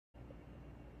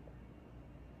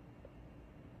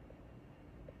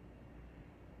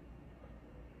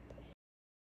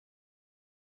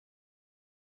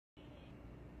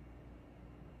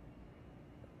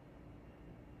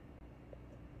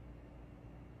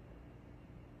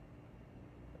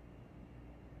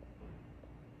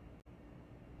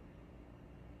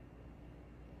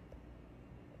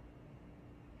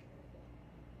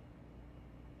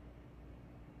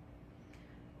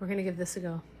We're going to give this a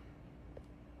go.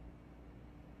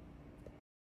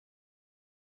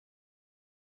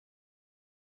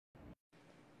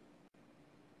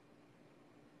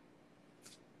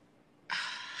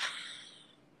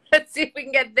 Let's see if we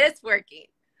can get this working.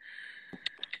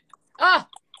 Oh,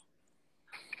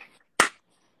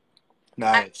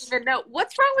 nice. I don't even know.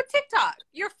 What's wrong with TikTok?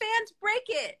 Your fans break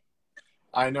it.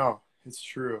 I know. It's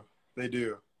true. They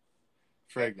do.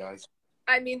 Fred, guys.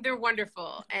 I mean, they're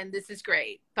wonderful, and this is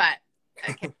great. But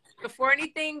okay, before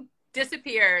anything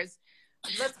disappears,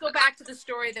 let's go back to the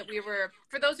story that we were,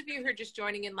 for those of you who are just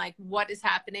joining in, like, what is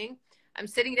happening? I'm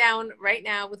sitting down right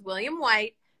now with William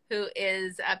White, who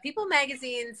is People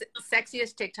Magazine's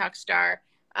sexiest TikTok star,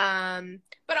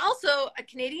 but also a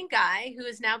Canadian guy who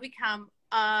has now become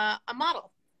a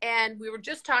model. And we were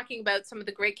just talking about some of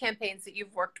the great campaigns that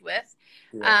you've worked with.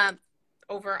 Yeah.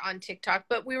 Over on TikTok,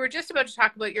 but we were just about to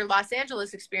talk about your Los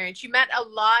Angeles experience. You met a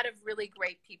lot of really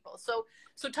great people. So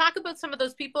talk about some of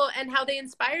those people and how they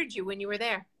inspired you when you were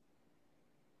there.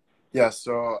 Yeah,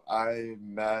 so I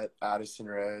met Addison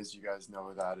Rae, as you guys know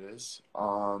who that is.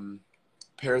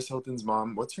 Paris Hilton's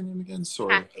mom. What's her name again?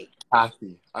 Sorry.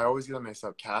 Kathy. I always get them mixed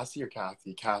up. Cassie or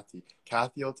Kathy? Kathy.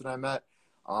 Kathy Hilton I met.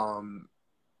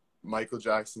 Michael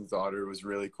Jackson's daughter was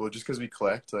really cool just because we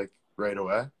clicked like right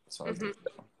away. So I was like,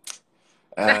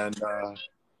 and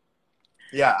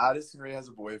yeah, Addison Rae has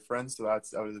a boyfriend, so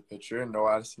that's out of the picture. No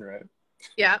Addison Rae.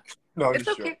 Yeah. No, I'm it's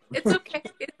just okay. joking. It's okay.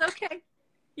 It's okay.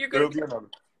 You're good. It'll be another.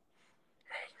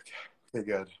 Okay,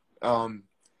 good.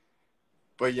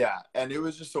 But yeah, and it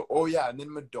was just so. Oh yeah, and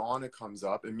then Madonna comes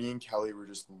up, and me and Kelly were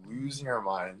just losing our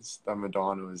minds that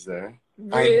Madonna was there.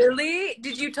 Really?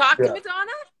 Did you talk to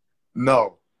Madonna?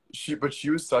 No, but she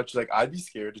was such like I'd be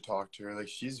scared to talk to her. Like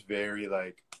she's very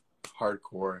like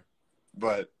hardcore.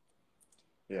 But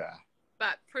yeah.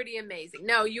 But pretty amazing.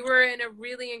 No, you were in a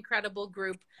really incredible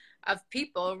group of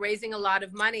people raising a lot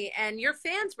of money, and your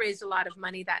fans raised a lot of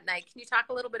money that night. Can you talk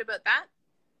a little bit about that?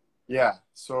 Yeah.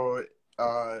 So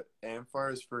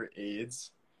Amphar is for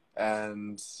AIDS,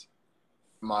 and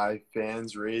my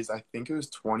fans raised, I think it was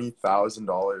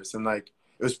 $20,000, and like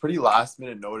it was pretty last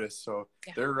minute notice, so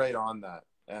they're right on that.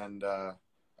 And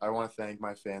I want to thank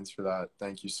my fans for that.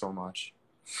 Thank you so much.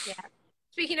 Yeah.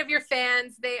 Speaking of your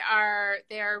fans, they are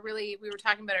really, we were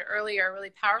talking about it earlier, a really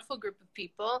powerful group of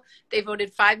people. They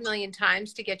voted 5 million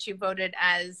times to get you voted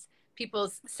as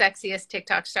people's sexiest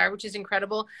TikTok star, which is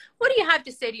incredible. What do you have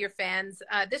to say to your fans?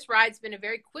 This ride's been a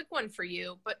very quick one for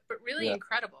you, but really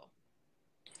incredible.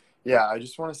 Yeah, I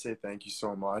just want to say thank you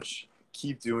so much.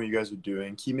 Keep doing what you guys are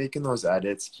doing. Keep making those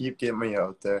edits. Keep getting me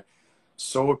out there.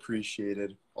 So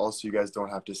appreciated. Also, you guys don't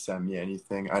have to send me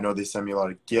anything. I know they send me a lot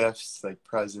of gifts, like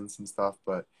presents and stuff,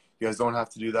 but you guys don't have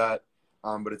to do that.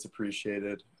 But it's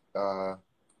appreciated. But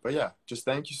yeah, just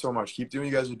thank you so much. Keep doing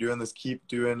what you guys are doing. This keep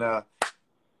doing,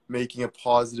 making a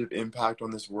positive impact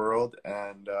on this world.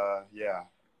 And yeah,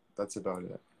 that's about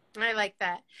it. I like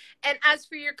that. And as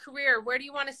for your career, where do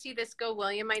you want to see this go,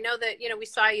 William? I know that, we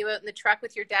saw you out in the truck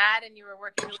with your dad and you were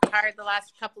working really hard the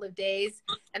last couple of days,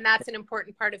 and that's an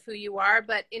important part of who you are.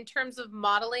 But in terms of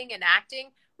modeling and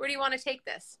acting, where do you want to take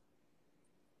this?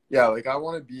 Yeah, like I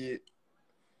want to be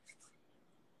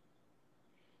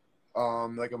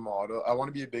like a model. I want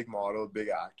to be a big model, a big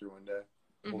actor one day.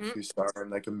 Hopefully star in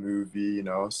like a movie,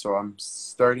 So I'm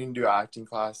starting to do acting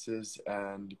classes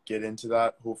and get into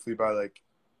that. Hopefully by like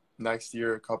next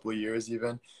year, a couple of years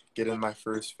even, get in my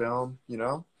first film,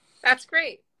 That's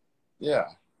great. Yeah.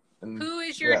 And who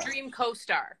is your dream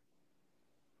co-star?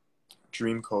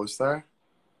 Dream co-star?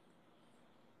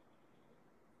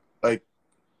 Like,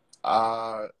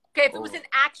 okay, if it was an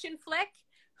action flick,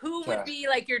 who would be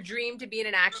like your dream to be in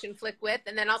an action flick with?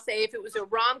 And then I'll say if it was a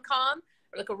rom-com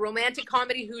or like a romantic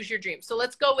comedy, who's your dream? So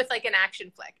let's go with like an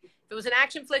action flick. If it was an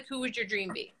action flick, who would your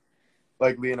dream be?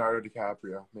 Like Leonardo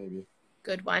DiCaprio, maybe.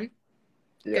 Good one.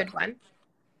 Yeah. Good one.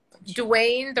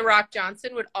 Dwayne "The Rock"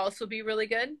 Johnson would also be really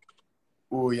good.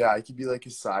 Oh yeah, I could be like a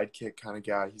sidekick kind of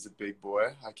guy. He's a big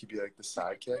boy. I could be like the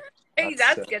sidekick. Hey,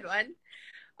 that's a good one.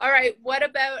 All right, what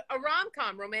about a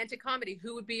rom-com, romantic comedy?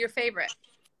 Who would be your favorite?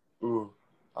 Ooh,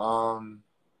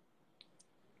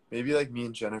 maybe like me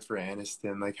and Jennifer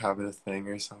Aniston, like having a thing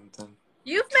or something.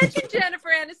 You've mentioned Jennifer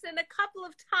Aniston a couple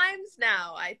of times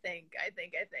now, I think.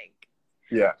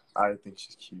 Yeah, I think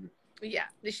she's cute. Yeah,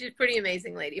 she's a pretty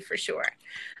amazing lady for sure.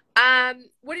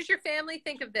 What does your family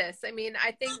think of this? I mean,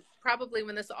 I think probably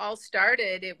when this all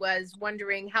started, it was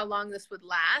wondering how long this would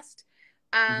last.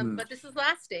 But this is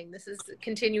lasting. This is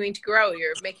continuing to grow.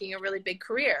 You're making a really big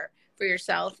career for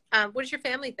yourself. What does your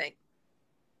family think?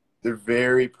 They're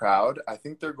very proud. I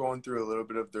think they're going through a little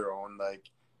bit of their own like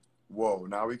whoa,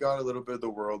 now we got a little bit of the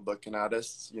world looking at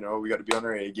us. You know, we got to be on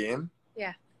our A game.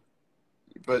 Yeah.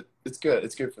 But it's good.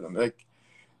 It's good for them. Like,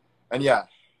 and yeah,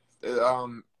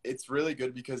 it's really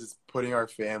good because it's putting our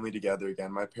family together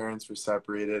again. My parents were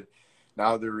separated.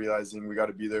 Now they're realizing we got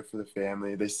to be there for the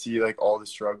family. They see like all the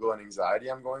struggle and anxiety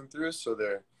I'm going through, so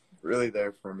they're really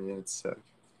there for me. It's sick.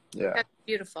 Yeah. That's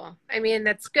beautiful. I mean,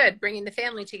 that's good, bringing the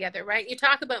family together, right? You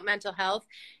talk about mental health.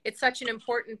 It's such an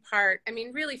important part. I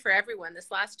mean, really for everyone,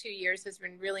 this last 2 years has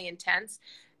been really intense.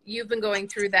 You've been going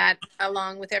through that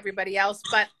along with everybody else.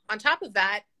 But on top of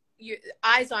that,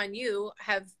 eyes on you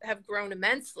have grown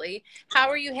immensely. How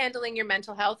are you handling your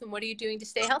mental health, and what are you doing to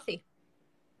stay healthy?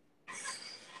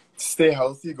 Stay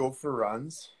healthy, go for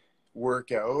runs,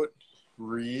 work out,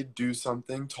 read, do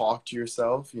something, talk to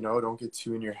yourself, you know, don't get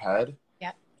too in your head.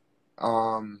 Yep.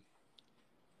 And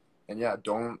yeah,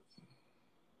 don't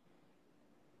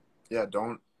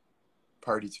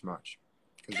party too much,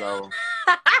 because I'll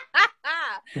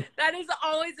that is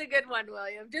always a good one,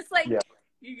 William. Just like,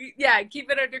 yeah, keep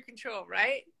it under control,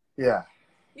 right? Yeah,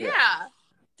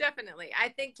 definitely. I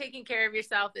think taking care of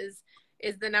yourself is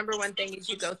the number one thing as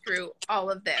you go through all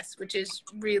of this, which is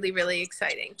really, really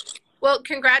exciting. Well,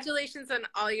 congratulations on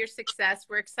all your success.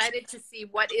 We're excited to see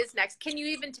what is next. Can you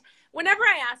even, whenever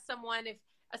I ask someone, if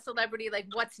a celebrity, like,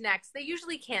 what's next, they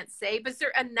usually can't say, but is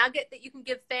there a nugget that you can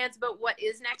give fans about what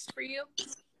is next for you?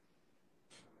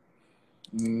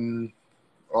 No.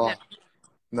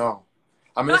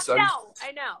 I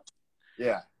know.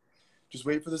 Yeah. Just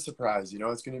wait for the surprise. You know,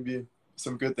 it's going to be,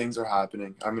 some good things are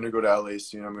happening. I'm going to go to LA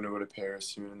soon. I'm going to go to Paris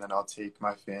soon. And then I'll take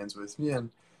my fans with me. And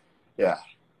yeah.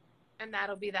 And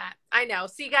that'll be that. I know.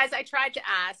 See, guys, I tried to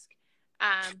ask,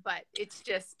 but it's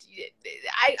just,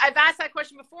 I've asked that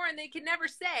question before and they can never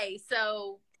say.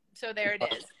 So there it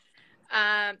is.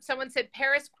 Someone said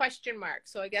Paris ?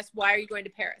 So I guess, why are you going to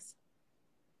Paris?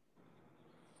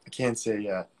 I can't say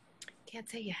yet. Can't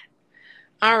say yet.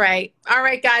 All right,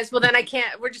 guys. Well, then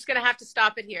we're just going to have to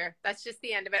stop it here. That's just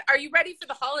the end of it. Are you ready for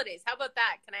the holidays? How about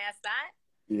that? Can I ask that?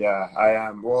 Yeah, I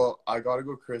am. Well, I got to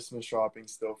go Christmas shopping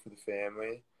still for the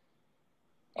family.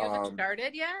 You haven't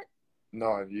started yet?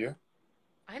 No, have you?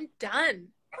 I'm done.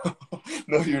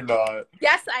 No, you're not.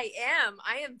 Yes, I am.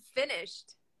 I am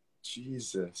finished.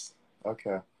 Jesus.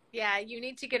 Okay. Yeah, you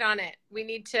need to get on it. You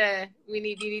need to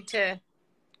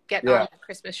get on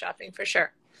Christmas shopping for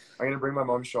sure. I'm going to bring my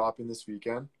mom shopping this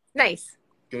weekend. Nice.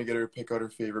 Going to get her to pick out her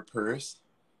favorite purse.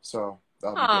 So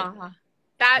that'll be good.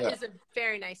 That is a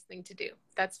very nice thing to do.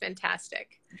 That's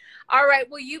fantastic. All right.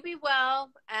 Well, you be well.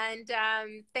 And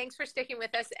thanks for sticking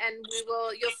with us. And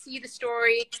you'll see the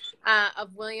story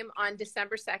of William on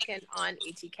December 2nd on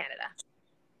AT Canada.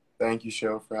 Thank you,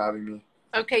 Cheryl, for having me.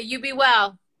 Okay. You be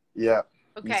well. Yeah.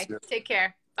 Okay. Take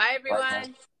care. Bye, everyone.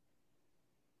 Bye.